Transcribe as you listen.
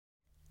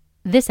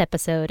This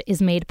episode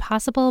is made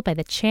possible by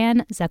the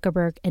Chan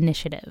Zuckerberg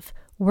Initiative,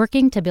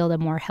 working to build a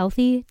more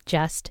healthy,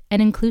 just,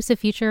 and inclusive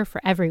future for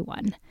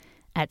everyone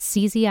at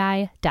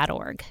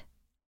CZI.org.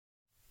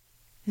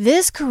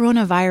 This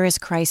coronavirus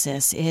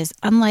crisis is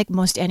unlike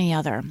most any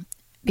other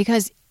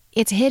because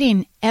it's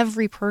hitting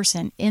every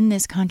person in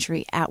this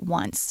country at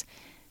once.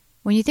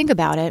 When you think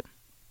about it,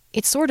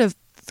 it's sort of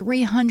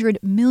 300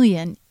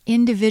 million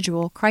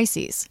individual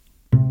crises.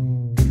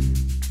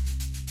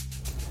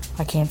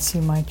 I can't see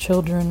my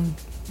children.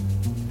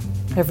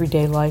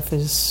 Everyday life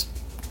is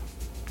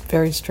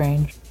very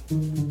strange.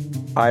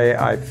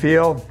 I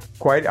feel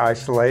quite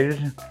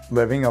isolated,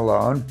 living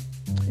alone,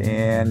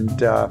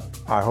 and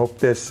I hope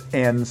this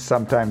ends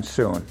sometime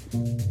soon.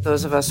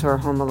 Those of us who are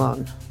home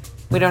alone,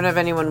 we don't have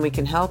anyone we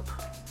can help.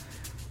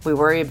 We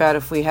worry about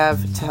if we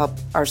have to help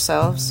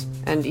ourselves,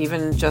 and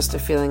even just a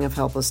feeling of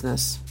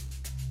helplessness.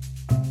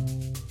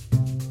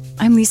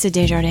 I'm Lisa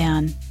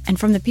Desjardins, and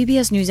from the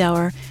PBS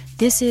NewsHour,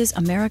 this is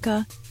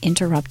America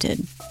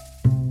Interrupted.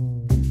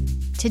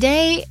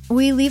 Today,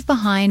 we leave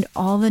behind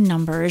all the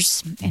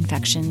numbers,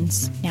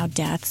 infections, now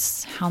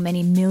deaths, how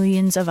many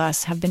millions of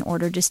us have been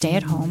ordered to stay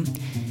at home,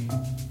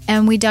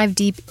 and we dive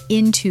deep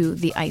into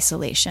the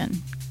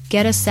isolation,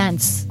 get a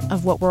sense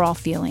of what we're all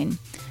feeling,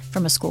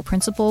 from a school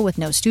principal with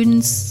no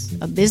students,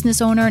 a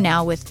business owner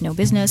now with no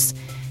business,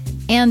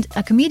 and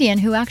a comedian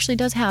who actually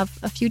does have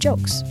a few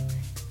jokes.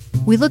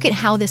 We look at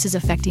how this is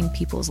affecting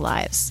people's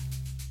lives.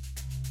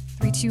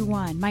 3, 2,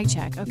 1, mic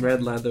check. Okay.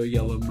 Red leather,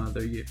 yellow mother.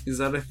 Is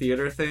that a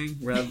theater thing?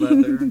 Red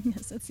leather?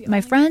 Yes, that's the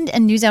My friend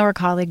and NewsHour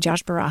colleague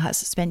Josh Barajas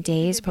spent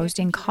days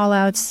posting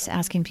call-outs,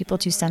 asking people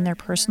to send their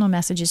personal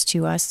messages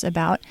to us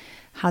about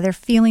how they're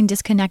feeling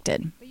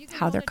disconnected,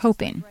 how they're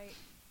coping,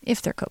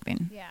 if they're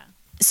coping.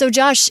 So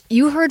Josh,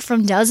 you heard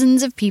from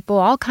dozens of people,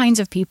 all kinds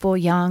of people,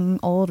 young,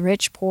 old,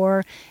 rich,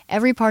 poor,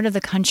 every part of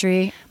the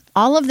country,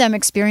 all of them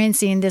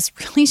experiencing this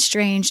really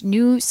strange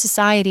new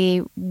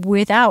society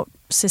without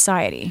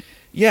society.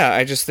 Yeah,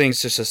 I just think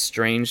it's just a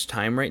strange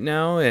time right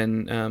now,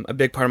 and a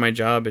big part of my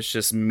job is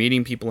just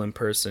meeting people in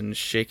person,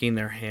 shaking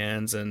their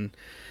hands, and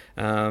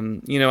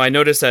I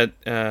notice that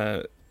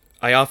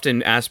I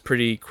often ask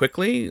pretty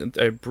quickly.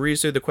 I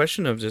breeze through the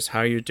question of just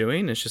how you're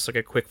doing. It's just like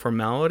a quick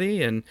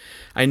formality, and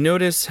I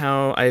notice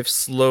how I've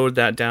slowed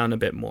that down a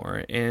bit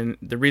more, and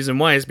the reason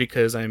why is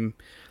because I'm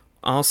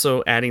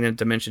also adding a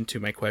dimension to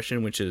my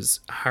question, which is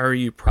how are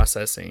you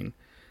processing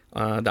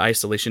the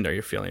isolation that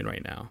you're feeling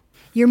right now?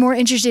 You're more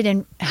interested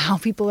in how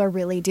people are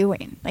really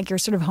doing. Like you're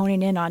sort of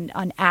honing in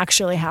on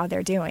actually how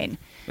they're doing.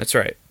 That's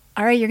right.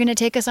 All right, you're going to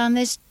take us on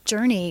this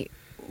journey.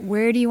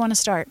 Where do you want to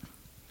start?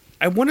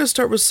 I want to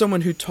start with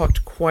someone who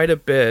talked quite a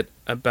bit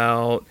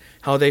about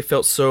how they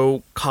felt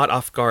so caught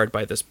off guard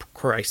by this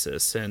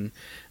crisis and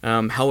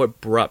how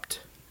abrupt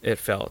it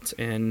felt.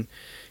 And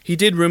he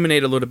did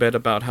ruminate a little bit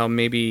about how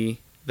maybe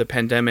the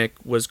pandemic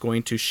was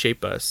going to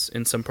shape us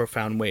in some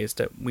profound ways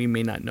that we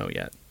may not know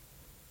yet.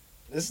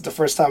 This is the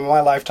first time in my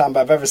lifetime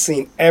I've ever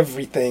seen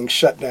everything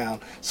shut down.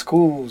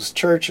 Schools,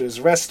 churches,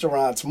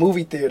 restaurants,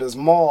 movie theaters,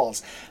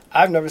 malls.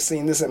 I've never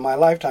seen this in my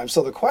lifetime.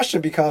 So the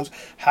question becomes,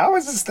 how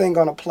is this thing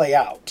going to play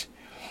out?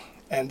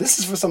 And this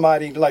is for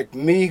somebody like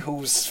me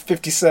who's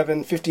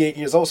 57, 58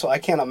 years old, so I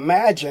can't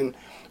imagine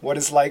what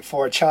it's like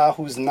for a child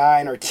who's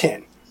 9 or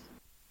 10.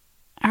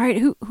 All right,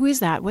 who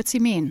is that? What's he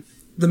mean?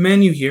 The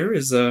man you hear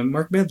is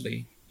Mark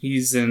Medley.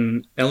 He's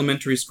an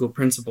elementary school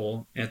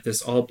principal at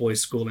this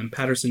all-boys school in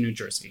Paterson, New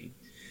Jersey.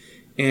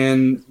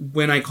 And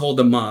when I called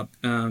him up,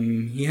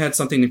 he had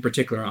something in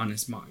particular on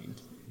his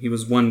mind. He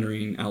was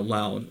wondering out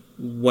loud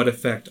what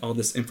effect all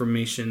this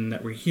information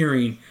that we're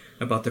hearing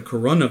about the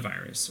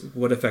coronavirus,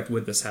 what effect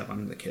would this have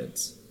on the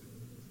kids?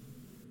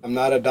 I'm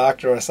not a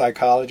doctor or a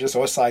psychologist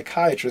or a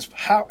psychiatrist.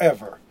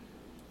 However,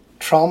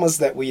 traumas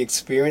that we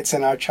experience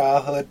in our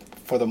childhood,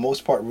 for the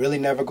most part, really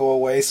never go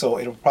away, so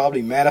it'll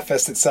probably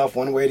manifest itself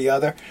one way or the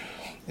other.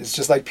 It's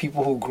just like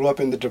people who grew up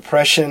in the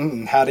Depression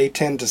and how they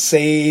tend to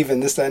save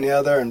and this, that, and the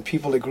other, and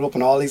people that grew up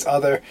in all these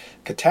other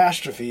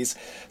catastrophes.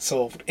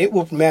 So it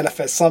will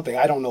manifest something.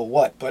 I don't know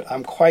what, but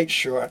I'm quite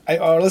sure.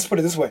 Or let's put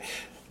it this way.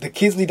 The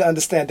kids need to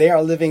understand they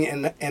are living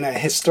in a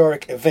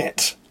historic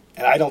event,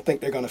 and I don't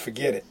think they're going to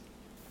forget it.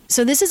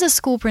 So this is a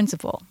school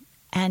principal.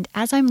 And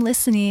as I'm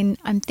listening,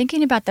 I'm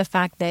thinking about the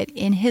fact that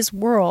in his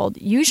world,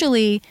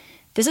 usually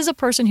this is a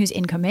person who's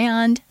in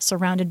command,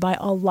 surrounded by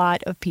a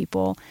lot of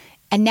people,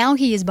 and now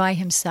he is by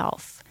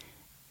himself.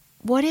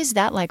 What is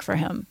that like for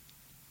him?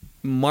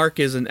 Mark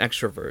is an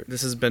extrovert.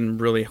 This has been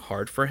really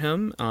hard for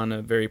him on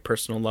a very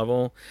personal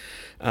level.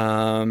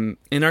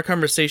 In our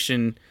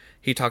conversation,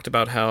 he talked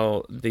about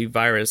how the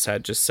virus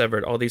had just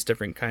severed all these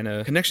different kind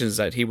of connections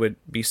that he would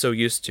be so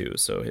used to.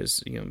 So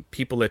his,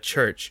 people at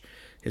church,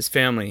 his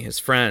family, his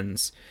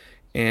friends.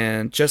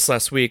 And just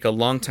last week, a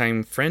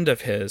longtime friend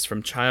of his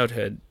from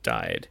childhood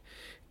died.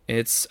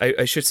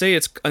 I should say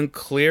it's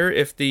unclear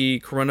if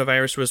the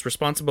coronavirus was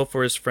responsible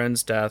for his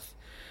friend's death,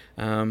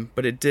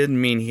 but it did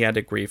mean he had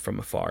to grieve from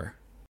afar.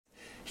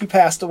 He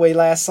passed away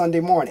last Sunday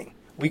morning.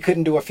 We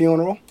couldn't do a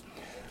funeral.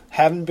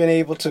 Haven't been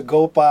able to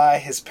go by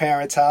his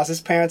parents' house. His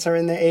parents are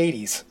in their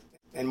 80s.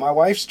 In my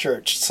wife's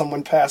church,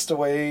 someone passed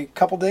away a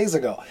couple days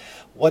ago.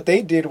 What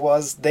they did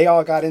was they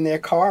all got in their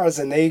cars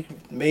and they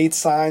made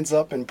signs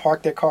up and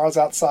parked their cars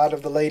outside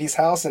of the lady's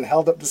house and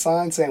held up the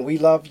sign saying, "We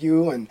love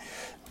you," and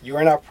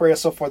 "You're in our prayer,"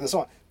 so forth and so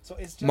on. So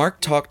it's just, Mark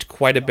talked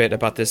quite a bit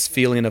about this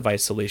feeling of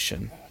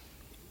isolation.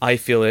 I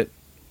feel it.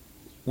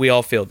 We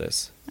all feel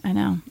this. I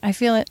know. I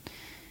feel it.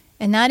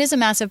 And that is a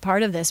massive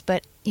part of this.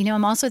 But,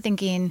 I'm also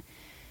thinking,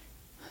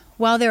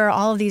 while there are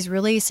all of these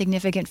really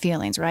significant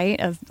feelings, right,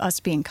 of us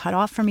being cut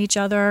off from each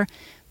other,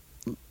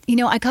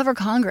 I cover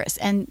Congress,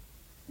 and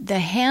the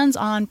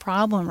hands-on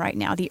problem right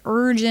now, the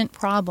urgent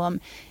problem,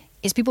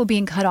 is people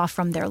being cut off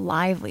from their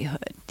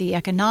livelihood, the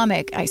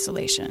economic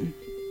isolation.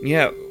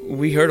 Yeah,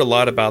 we heard a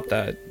lot about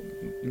that.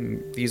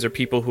 These are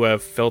people who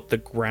have felt the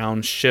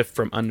ground shift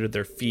from under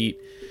their feet.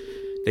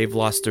 They've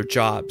lost their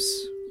jobs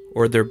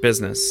or their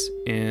business,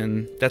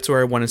 and that's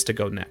where I want us to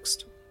go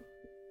next.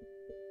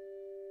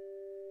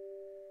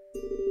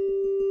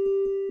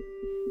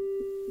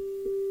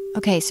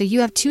 Okay, so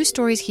you have two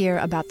stories here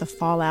about the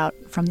fallout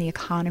from the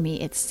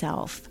economy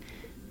itself.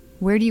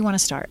 Where do you want to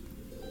start?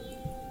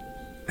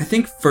 I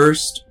think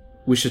first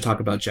we should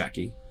talk about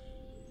Jackie.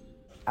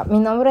 Mi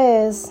nombre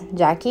es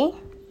Jackie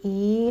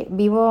y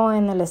vivo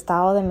en el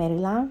estado de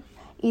Maryland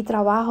y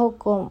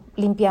trabajo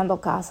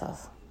limpiando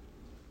casas.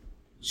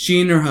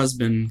 She and her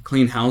husband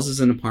clean houses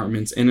and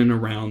apartments in and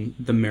around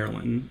the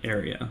Maryland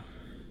area.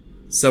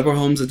 Several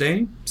homes a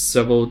day,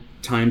 several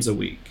times a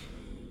week.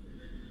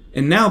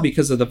 And now,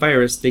 because of the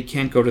virus, they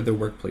can't go to their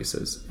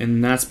workplaces.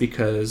 And that's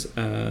because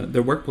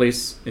their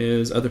workplace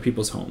is other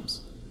people's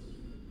homes.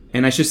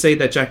 And I should say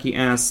that Jackie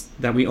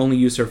asked that we only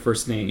use her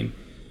first name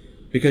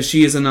because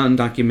she is an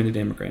undocumented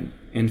immigrant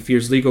and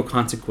fears legal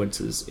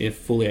consequences if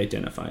fully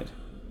identified.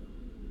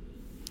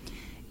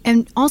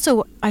 And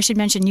also, I should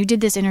mention, you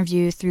did this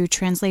interview through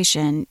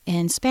translation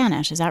in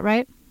Spanish. Is that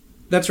right?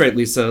 That's right,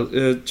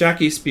 Lisa.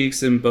 Jackie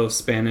speaks in both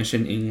Spanish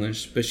and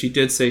English, but she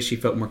did say she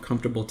felt more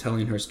comfortable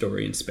telling her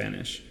story in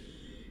Spanish.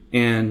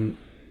 And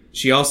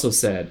she also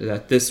said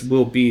that this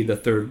will be the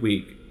third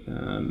week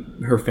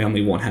her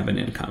family won't have an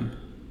income.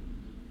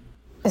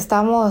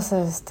 Estamos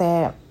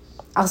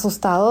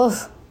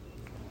asustados,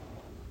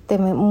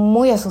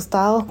 muy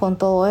asustados con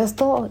todo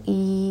esto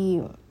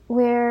y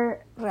we're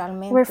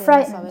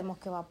frightened,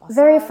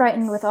 very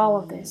frightened with all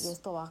of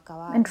this.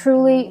 And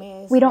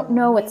truly, we don't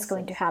know what's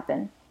going to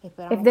happen.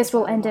 If this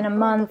will end in a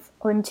month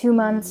or in 2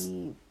 months,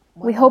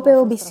 we hope it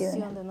will be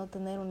soon.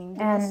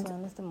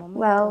 And,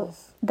 well,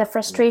 the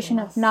frustration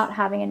of not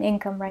having an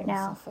income right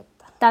now,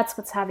 that's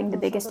what's having the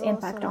biggest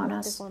impact on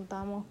us.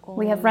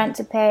 We have rent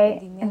to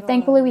pay, and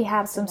thankfully we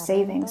have some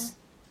savings.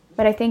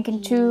 But I think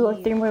in 2 or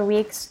 3 more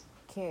weeks,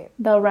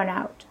 they'll run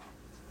out.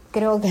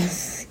 Creo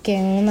que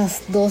en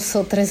unas 2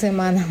 o 3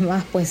 semanas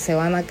más pues se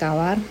van a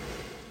acabar.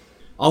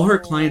 All her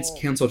clients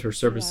canceled her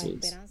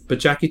services, but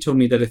Jackie told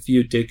me that a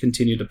few did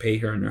continue to pay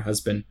her and her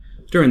husband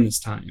during this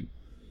time.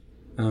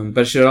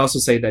 But I should also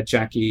say that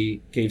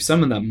Jackie gave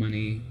some of that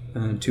money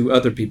to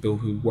other people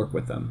who work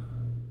with them.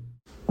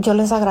 Yo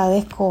les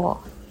agradezco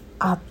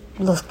a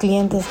los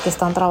clientes que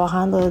están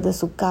trabajando desde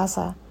su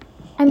casa.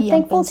 I'm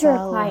thankful to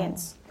our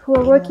clients who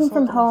are working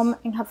from home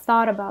and have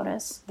thought about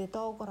us.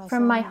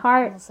 From my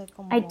heart,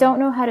 I don't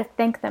know how to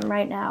thank them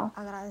right now,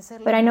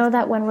 but I know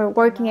that when we're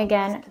working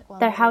again,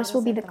 their house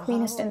will be the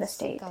cleanest in the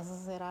state.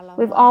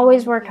 We've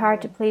always worked hard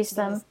to please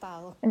them,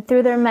 and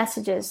through their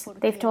messages,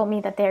 they've told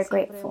me that they are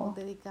grateful.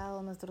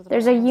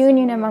 There's a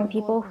union among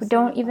people who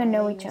don't even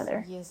know each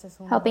other,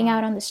 helping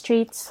out on the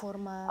streets,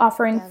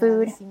 offering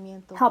food,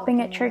 helping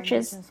at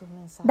churches.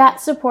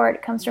 That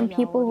support comes from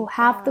people who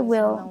have the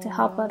will to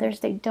help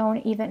others they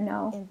don't even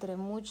know,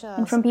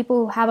 and from people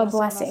who have a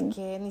blessing,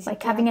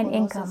 like having an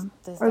income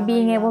or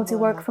being able to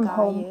work from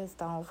home.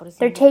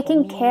 They're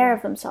taking care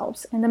of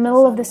themselves in the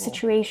middle of this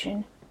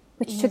situation,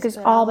 which took us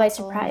all by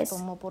surprise,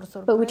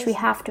 but which we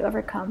have to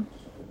overcome.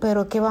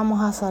 Pero que vamos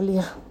a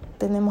salir,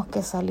 tenemos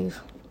que salir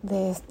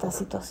de esta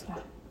situación.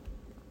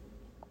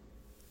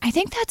 I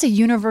think that's a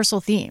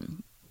universal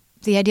theme,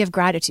 the idea of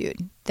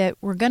gratitude, that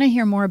we're going to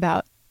hear more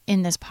about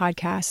in this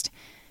podcast.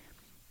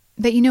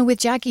 But with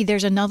Jackie,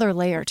 there's another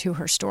layer to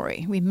her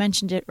story. We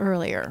mentioned it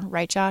earlier,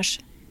 right, Josh?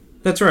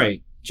 That's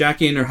right.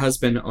 Jackie and her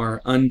husband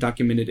are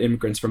undocumented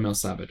immigrants from El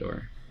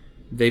Salvador.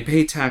 They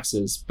pay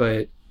taxes,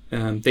 but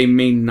they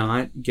may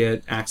not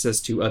get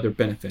access to other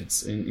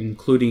benefits,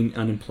 including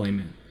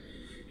unemployment.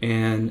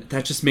 And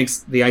that just makes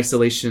the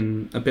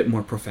isolation a bit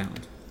more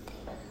profound.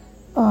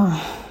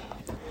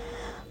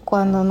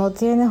 Cuando no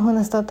tienes un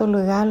estatus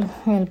legal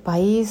en el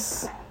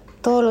país,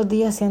 todos los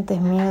días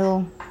sientes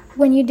miedo.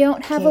 When you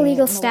don't have a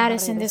legal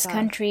status in this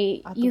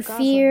country, you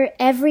fear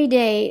every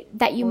day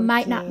that you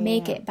might not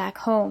make it back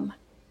home,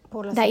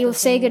 that you'll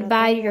say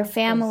goodbye to your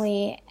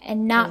family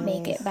and not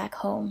make it back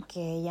home.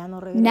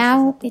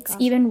 Now it's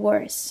even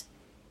worse,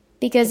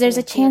 because there's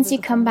a chance you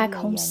come back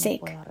home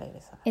sick.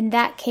 In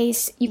that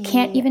case, you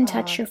can't even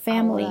touch your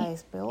family,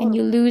 and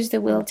you lose the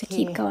will to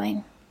keep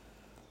going.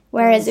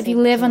 Whereas if you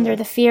live under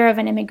the fear of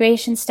an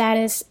immigration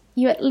status,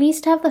 you at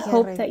least have the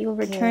hope that you'll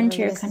return to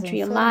your country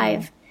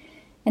alive,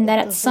 and that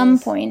at some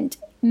point,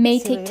 may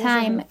take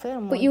time,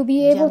 but you'll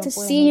be able to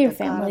see your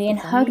family and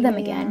hug them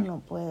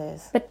again.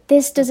 But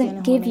this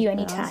doesn't give you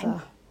any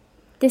time.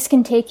 This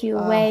can take you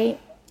away,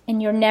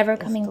 and you're never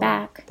coming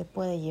back.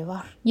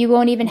 You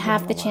won't even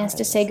have the chance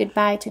to say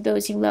goodbye to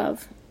those you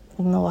love.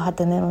 No vas a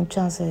tener un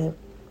chance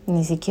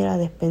ni siquiera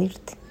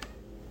despedirte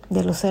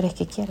de los seres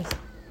que quieres.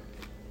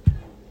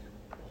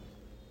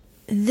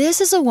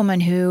 This is a woman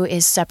who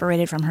is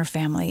separated from her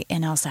family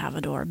in El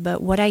Salvador.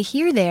 But what I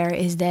hear there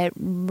is that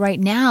right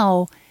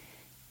now,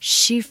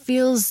 she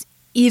feels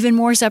even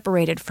more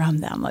separated from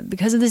them. Like,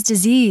 because of this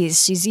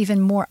disease, she's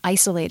even more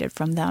isolated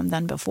from them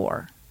than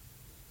before.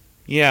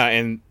 Yeah,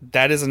 and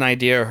that is an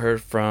idea I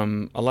heard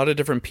from a lot of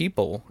different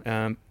people.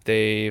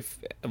 They've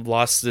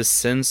lost this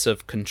sense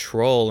of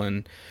control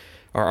and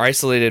are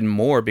isolated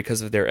more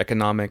because of their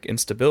economic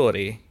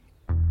instability.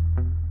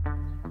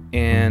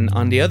 And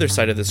on the other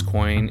side of this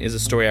coin is a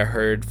story I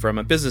heard from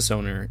a business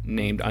owner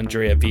named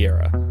Andrea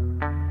Vieira.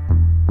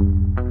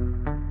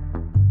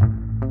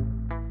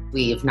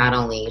 We've not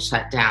only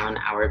shut down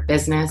our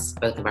business,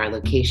 both of our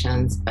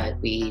locations,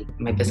 but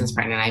my business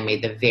partner and I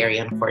made the very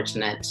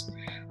unfortunate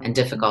and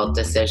difficult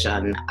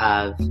decision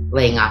of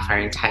laying off our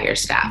entire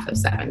staff of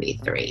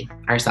 73,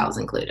 ourselves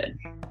included.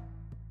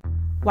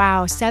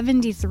 Wow,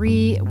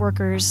 73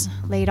 workers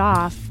laid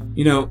off.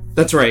 You know,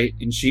 that's right.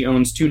 And she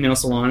owns 2 nail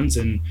salons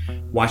in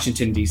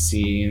Washington,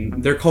 D.C.,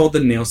 and they're called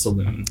the Nail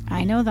Saloon.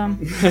 I know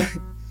them.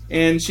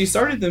 And she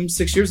started them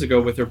 6 years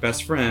ago with her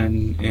best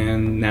friend,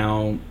 and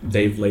now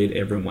they've laid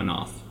everyone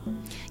off.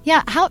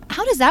 Yeah, how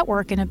does that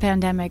work in a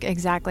pandemic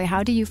exactly?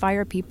 How do you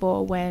fire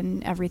people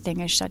when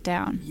everything is shut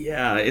down?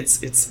 Yeah,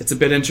 it's a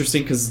bit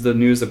interesting because the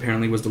news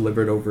apparently was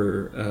delivered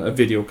over a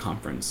video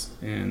conference,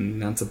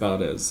 and that's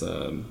about as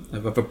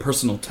of a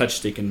personal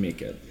touch they can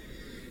make it.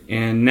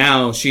 And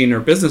now she and her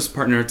business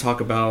partner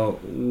talk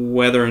about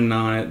whether or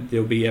not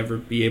they'll ever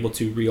be able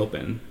to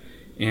reopen.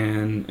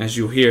 And as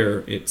you'll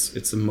hear,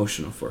 it's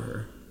emotional for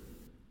her.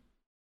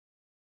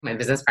 My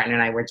business partner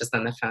and I were just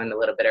on the phone a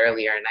little bit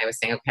earlier, and I was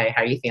saying, okay,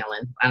 how are you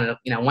feeling? I don't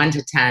know, 1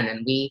 to 10,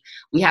 and we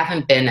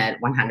haven't been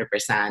at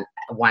 100%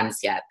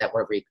 once yet that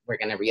we're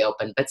going to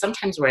reopen, but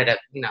sometimes we're at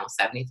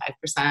 75%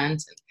 and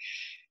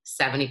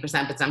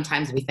 70%, but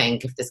sometimes we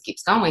think if this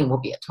keeps going, we'll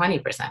be at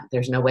 20%.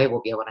 There's no way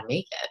we'll be able to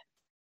make it.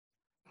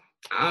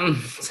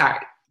 Sorry.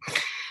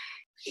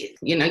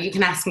 You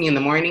can ask me in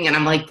the morning, and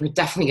I'm like, we're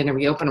definitely going to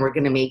reopen, we're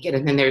going to make it,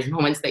 and then there's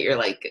moments that you're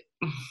like,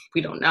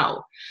 we don't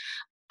know.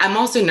 I'm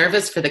also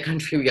nervous for the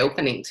country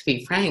reopening, to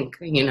be frank.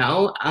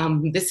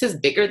 This is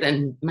bigger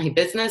than my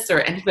business or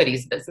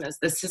anybody's business.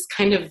 This is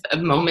kind of a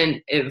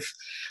moment of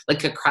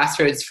like a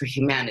crossroads for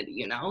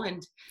humanity,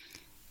 and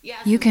yeah,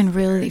 you can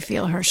really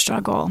feel her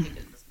struggle.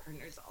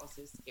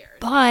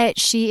 But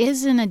she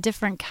is in a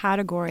different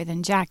category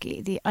than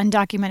Jackie, the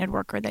undocumented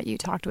worker that you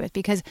talked with,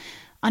 because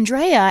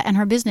Andrea and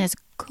her business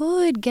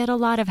could get a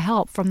lot of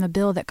help from the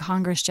bill that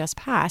Congress just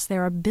passed.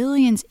 There are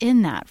billions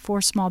in that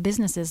for small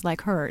businesses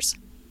like hers.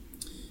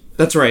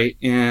 That's right.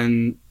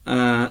 And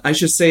I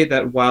should say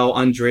that while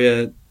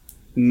Andrea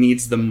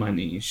needs the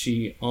money,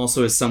 she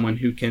also is someone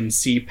who can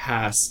see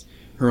past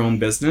her own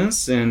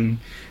business. And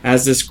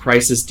as this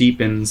crisis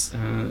deepens,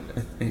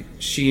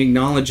 she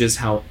acknowledges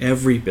how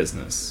every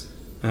business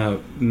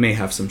may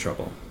have some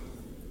trouble.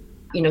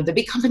 The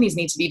big companies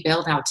need to be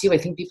bailed out too. I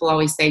think people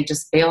always say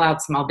just bail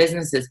out small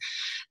businesses.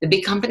 The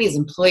big companies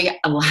employ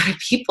a lot of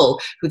people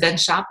who then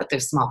shop at their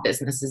small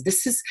businesses.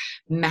 This is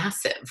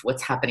massive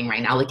what's happening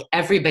right now. Like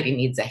everybody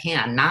needs a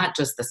hand, not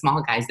just the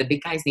small guys. The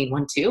big guys need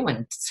one too,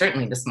 and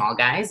certainly the small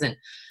guys.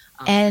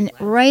 And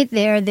right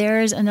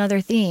there's another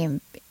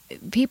theme.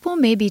 People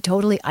may be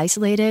totally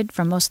isolated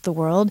from most of the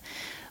world,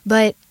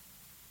 but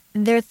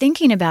they're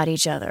thinking about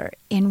each other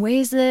in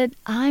ways that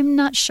I'm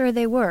not sure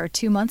they were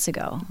 2 months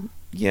ago.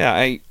 Yeah,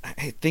 I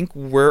think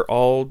we're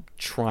all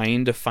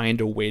trying to find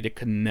a way to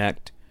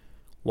connect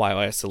while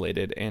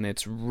isolated, and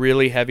it's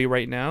really heavy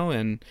right now,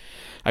 and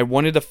I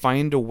wanted to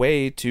find a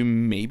way to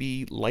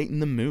maybe lighten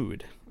the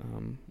mood.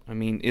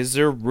 Is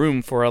there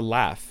room for a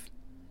laugh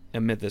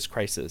amid this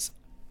crisis?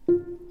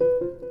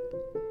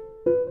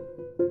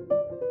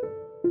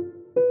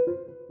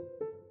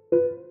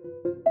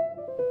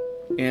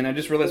 And I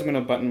just realized I'm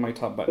going to button my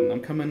top button.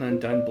 I'm coming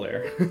undone,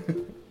 Blair.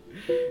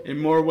 In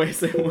more ways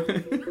than one.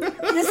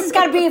 This has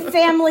got to be a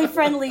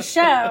family-friendly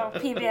show,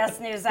 PBS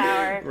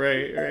NewsHour.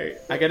 Right.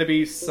 I got to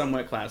be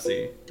somewhat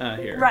classy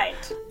here. Right.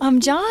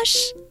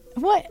 Josh,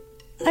 what?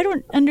 I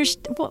don't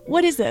understand.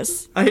 What is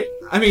this? I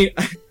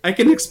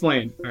can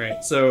explain. All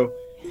right, so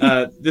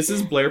this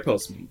is Blair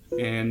Postman,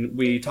 and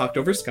we talked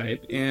over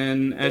Skype,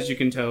 and as you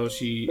can tell,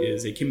 she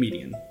is a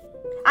comedian.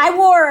 I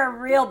wore a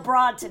real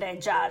broad today,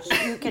 Josh.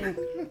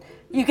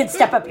 You can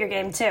step up your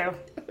game, too.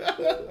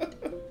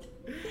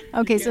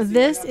 Okay, so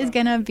this is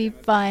going to be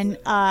fun,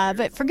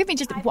 but forgive me,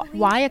 just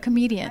why a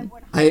comedian?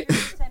 I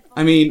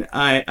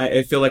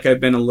feel like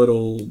I've been a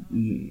little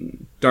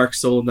dark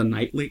soul of the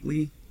night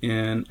lately,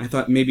 and I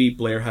thought maybe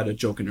Blair had a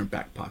joke in her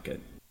back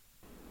pocket.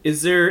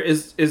 Is there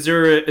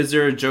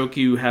a joke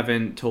you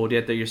haven't told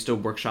yet that you're still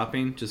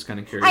workshopping? Just kind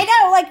of curious. I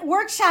know, like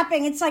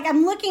workshopping. It's like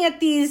I'm looking at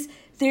these.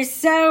 They're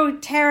so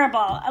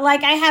terrible.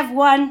 Like I have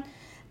one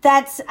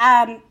that's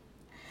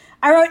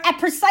I wrote at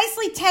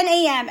precisely 10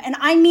 a.m. and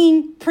I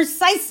mean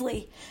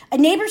precisely. A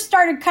neighbor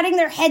started cutting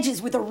their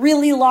hedges with a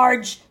really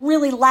large,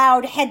 really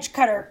loud hedge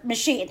cutter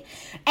machine.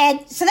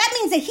 And so that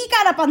means that he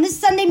got up on this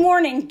Sunday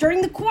morning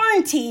during the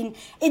quarantine,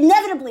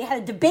 inevitably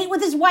had a debate with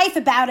his wife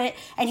about it,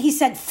 and he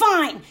said,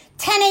 fine,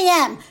 10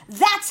 a.m.,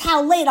 that's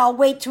how late I'll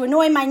wait to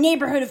annoy my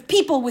neighborhood of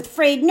people with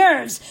frayed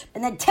nerves.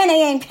 And then 10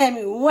 a.m. came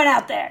and we went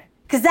out there.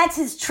 Because that's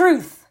his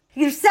truth.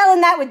 You're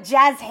selling that with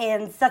jazz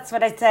hands. That's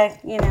what I say,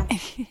 you know.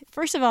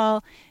 First of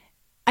all,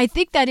 I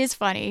think that is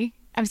funny.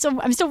 I'm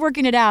still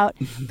working it out.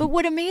 But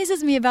what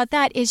amazes me about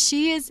that is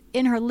she is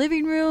in her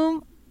living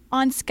room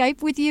on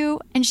Skype with you,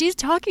 and she's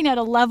talking at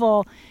a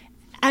level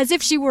as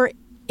if she were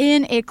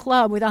in a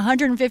club with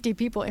 150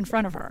 people in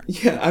front of her.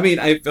 Yeah, I mean,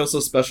 I feel so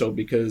special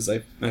because I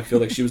feel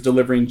like she was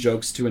delivering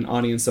jokes to an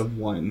audience of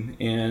one,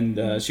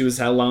 and she was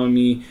allowing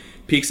me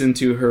peeks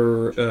into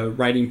her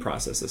writing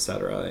process,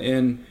 etc.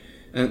 And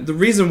the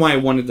reason why I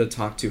wanted to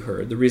talk to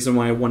her, the reason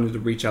why I wanted to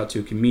reach out to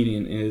a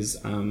comedian is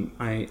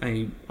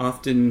I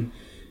often,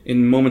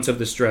 in moments of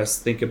distress,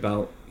 think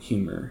about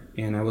humor.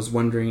 And I was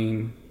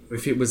wondering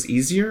if it was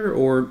easier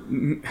or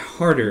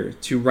harder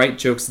to write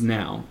jokes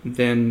now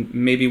than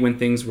maybe when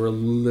things were a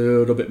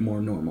little bit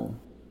more normal.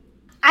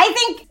 I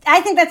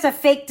think that's a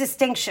fake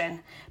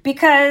distinction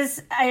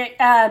because,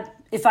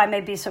 if I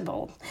may be so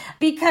bold,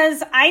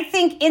 because I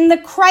think in the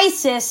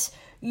crisis,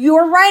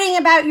 you're writing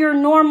about your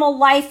normal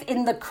life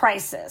in the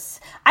crisis.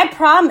 I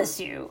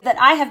promise you that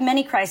I have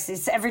many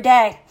crises every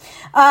day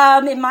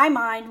in my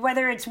mind,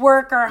 whether it's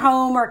work or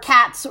home or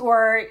cats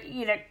or,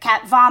 you know,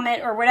 cat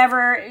vomit or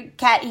whatever,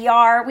 cat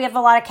ER. We have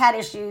a lot of cat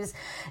issues.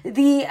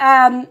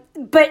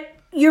 But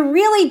you're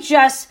really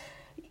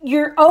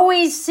you're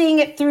always seeing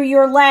it through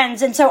your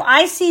lens. And so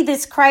I see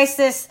this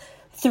crisis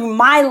through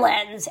my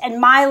lens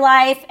and my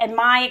life and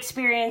my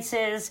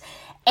experiences.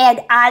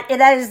 And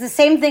that is the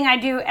same thing I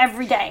do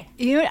every day.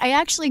 You know what? I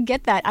actually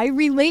get that. I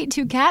relate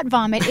to cat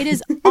vomit. It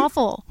is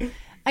awful.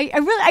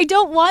 I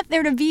don't want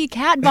there to be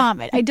cat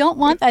vomit. I don't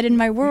want that in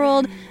my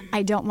world.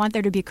 I don't want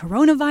there to be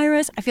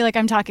coronavirus. I feel like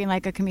I'm talking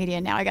like a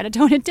comedian now. I got to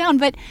tone it down.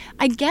 But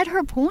I get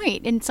her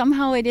point, and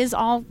somehow it is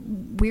all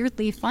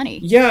weirdly funny.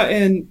 Yeah,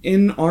 and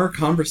in our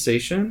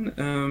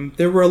conversation,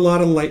 there were a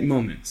lot of light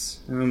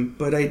moments.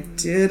 But I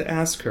did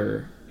ask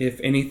her if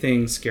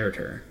anything scared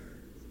her.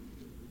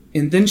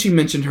 And then she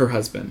mentioned her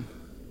husband.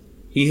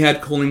 He had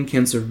colon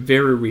cancer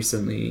very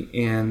recently,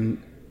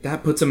 and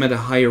that puts him at a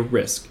higher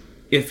risk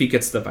if he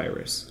gets the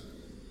virus.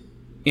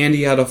 And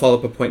he had a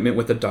follow-up appointment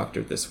with a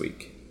doctor this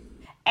week.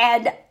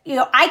 And, you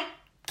know, I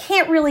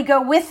can't really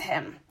go with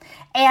him.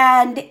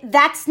 And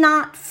that's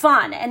not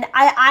fun. And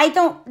I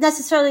don't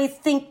necessarily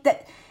think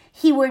that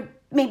he would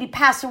maybe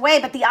pass away,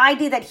 but the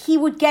idea that he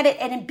would get it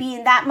and be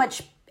in that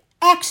much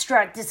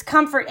extra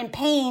discomfort and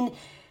pain,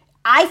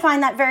 I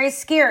find that very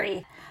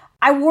scary.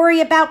 I worry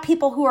about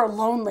people who are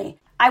lonely.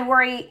 I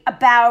worry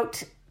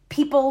about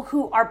people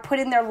who are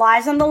putting their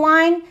lives on the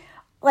line.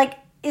 Like,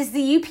 is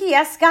the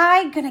UPS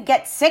guy going to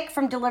get sick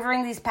from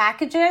delivering these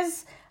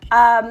packages?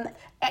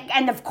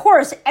 And of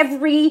course,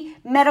 every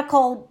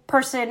medical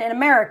person in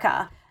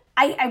America.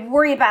 I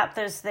worry about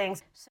those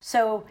things.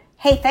 So,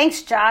 hey,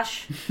 thanks,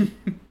 Josh.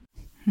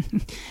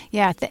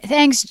 Yeah,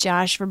 thanks,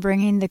 Josh, for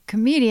bringing the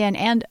comedian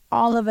and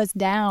all of us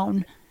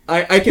down.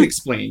 I can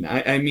explain.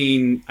 I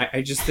mean,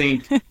 I just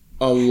think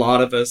a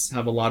lot of us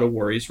have a lot of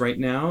worries right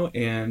now,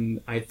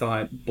 and I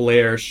thought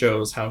Blair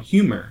shows how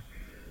humor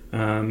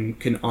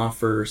can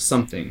offer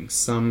something,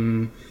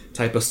 some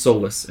type of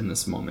solace in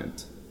this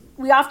moment.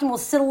 We often will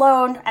sit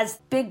alone as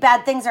big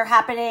bad things are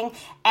happening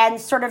and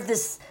sort of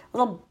this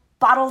little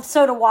bottle of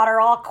soda water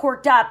all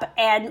corked up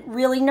and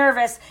really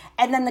nervous,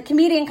 and then the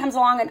comedian comes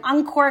along and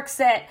uncorks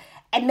it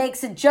and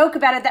makes a joke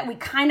about it that we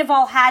kind of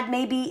all had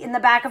maybe in the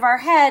back of our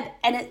head,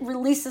 and it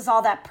releases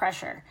all that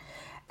pressure.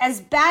 As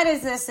bad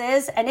as this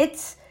is, and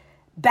it's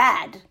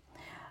bad,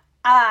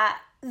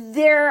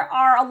 there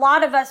are a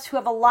lot of us who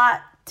have a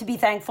lot to be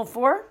thankful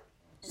for.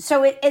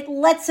 So it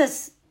lets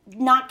us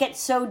not get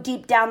so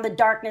deep down the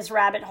darkness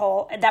rabbit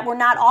hole that we're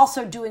not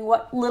also doing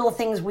what little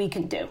things we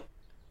can do.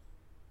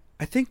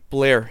 I think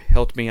Blair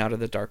helped me out of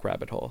the dark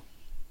rabbit hole.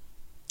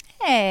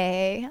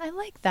 Hey, I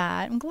like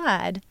that. I'm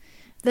glad.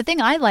 The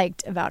thing I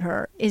liked about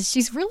her is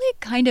she's really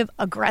kind of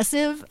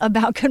aggressive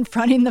about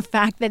confronting the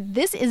fact that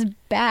this is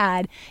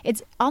bad.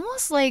 It's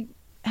almost like,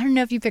 I don't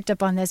know if you picked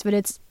up on this, but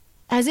it's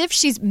as if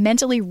she's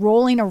mentally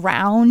rolling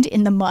around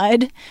in the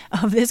mud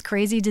of this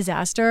crazy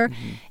disaster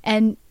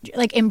and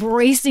like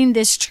embracing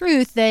this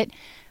truth that,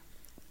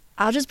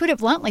 I'll just put it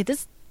bluntly,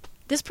 this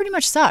pretty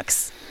much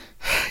sucks.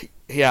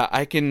 Yeah,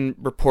 I can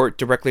report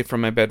directly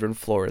from my bedroom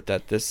floor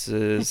that this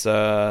is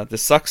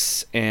this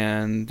sucks,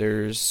 and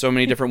there's so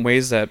many different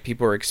ways that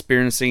people are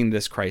experiencing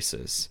this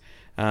crisis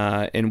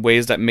in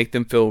ways that make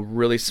them feel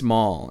really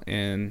small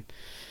and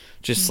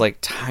just like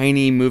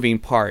tiny moving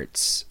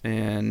parts,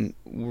 and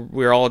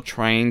we're all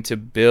trying to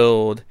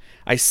build.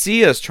 I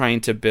see us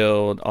trying to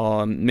build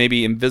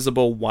maybe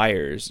invisible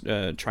wires,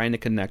 trying to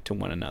connect to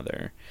one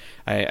another.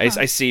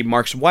 I see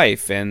Mark's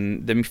wife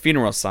and the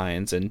funeral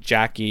signs, and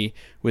Jackie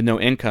with no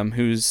income,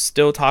 who's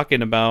still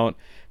talking about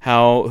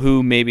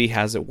who maybe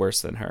has it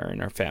worse than her in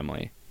her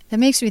family. That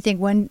makes me think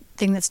one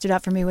thing that stood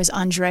out for me was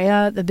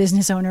Andrea, the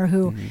business owner,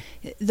 who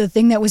the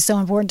thing that was so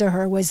important to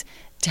her was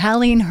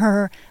telling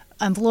her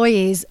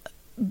employees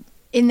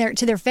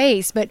to their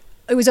face, but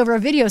it was over a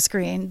video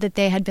screen, that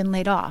they had been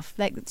laid off.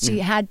 That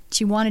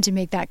she wanted to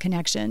make that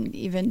connection,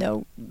 even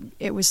though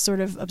it was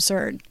sort of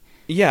absurd.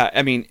 Yeah,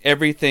 I mean,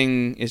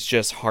 everything is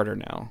just harder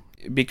now.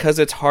 Because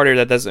it's harder,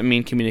 that doesn't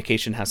mean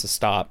communication has to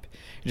stop.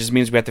 It just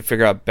means we have to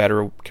figure out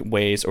better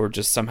ways, or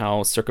just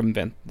somehow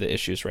circumvent the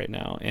issues right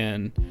now.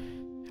 And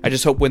I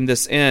just hope when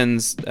this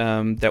ends,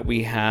 that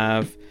we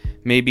have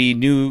maybe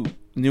new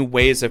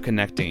ways of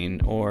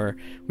connecting, or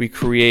we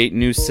create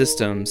new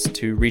systems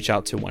to reach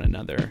out to one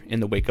another in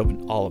the wake of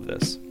all of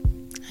this.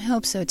 I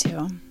hope so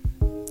too.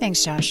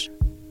 Thanks, Josh.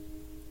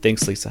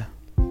 Thanks, Lisa.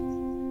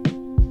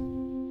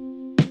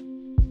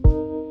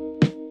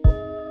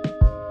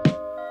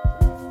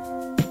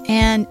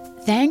 And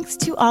thanks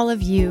to all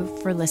of you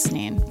for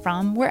listening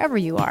from wherever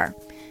you are.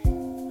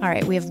 All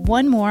right, we have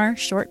one more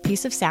short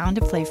piece of sound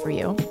to play for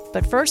you.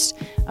 But first,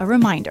 a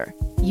reminder.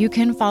 You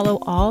can follow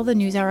all the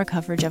NewsHour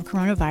coverage of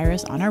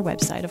coronavirus on our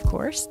website, of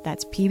course.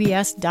 That's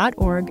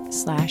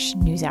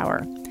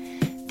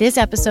pbs.org/newshour. This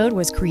episode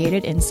was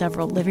created in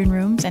several living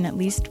rooms and at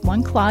least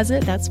one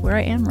closet. That's where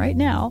I am right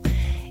now.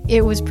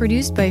 It was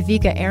produced by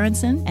Vika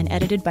Aronson and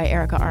edited by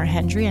Erica R.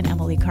 Hendry and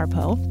Emily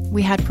Carpeau.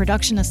 We had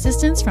production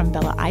assistance from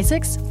Bella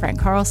Isaacs, Frank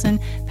Carlson,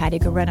 Patty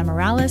Guerrera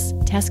Morales,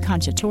 Tess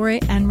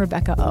Conchatori, and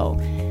Rebecca O.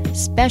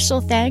 Special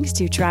thanks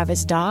to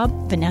Travis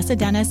Daub, Vanessa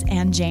Dennis,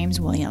 and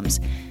James Williams.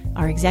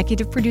 Our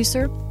executive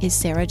producer is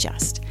Sarah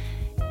Just.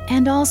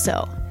 And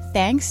also,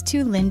 thanks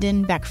to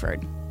Lyndon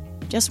Beckford,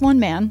 just one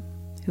man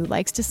who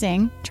likes to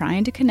sing,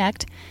 trying to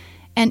connect,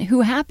 and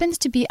who happens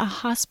to be a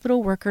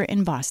hospital worker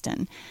in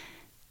Boston.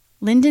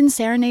 Lyndon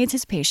serenades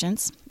his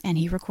patients, and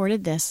he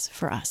recorded this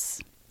for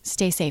us.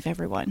 Stay safe,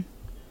 everyone.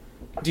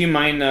 Do you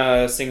mind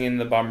singing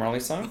the Bob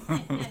Marley song?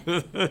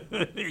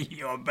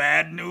 Your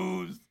bad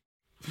news.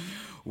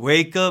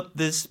 Wake up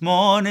this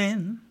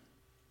morning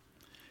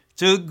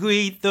to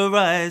greet the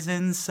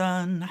rising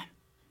sun.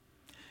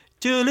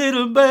 Two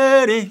little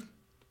birdie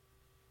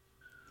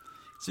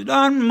stood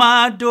on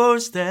my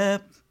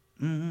doorstep,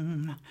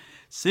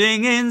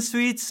 singing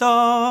sweet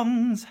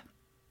songs,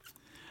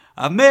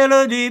 a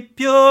melody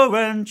pure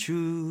and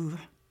true.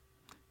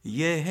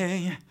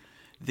 Yeah,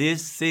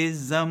 this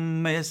is a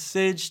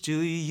message to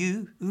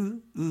you.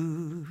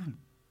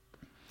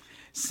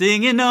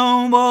 Singing,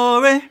 don't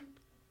worry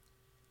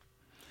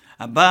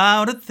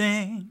about a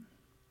thing.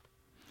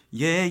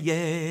 Yeah,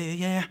 yeah,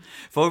 yeah.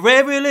 For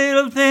every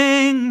little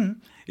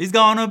thing is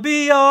gonna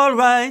be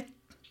alright.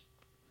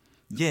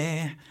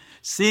 Yeah,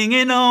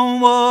 singing,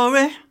 don't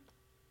worry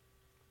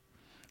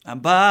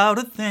about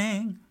a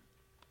thing.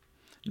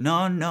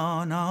 No,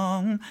 no,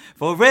 no.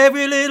 For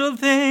every little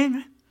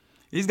thing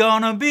is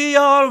gonna be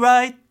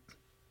alright.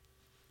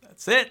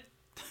 That's it.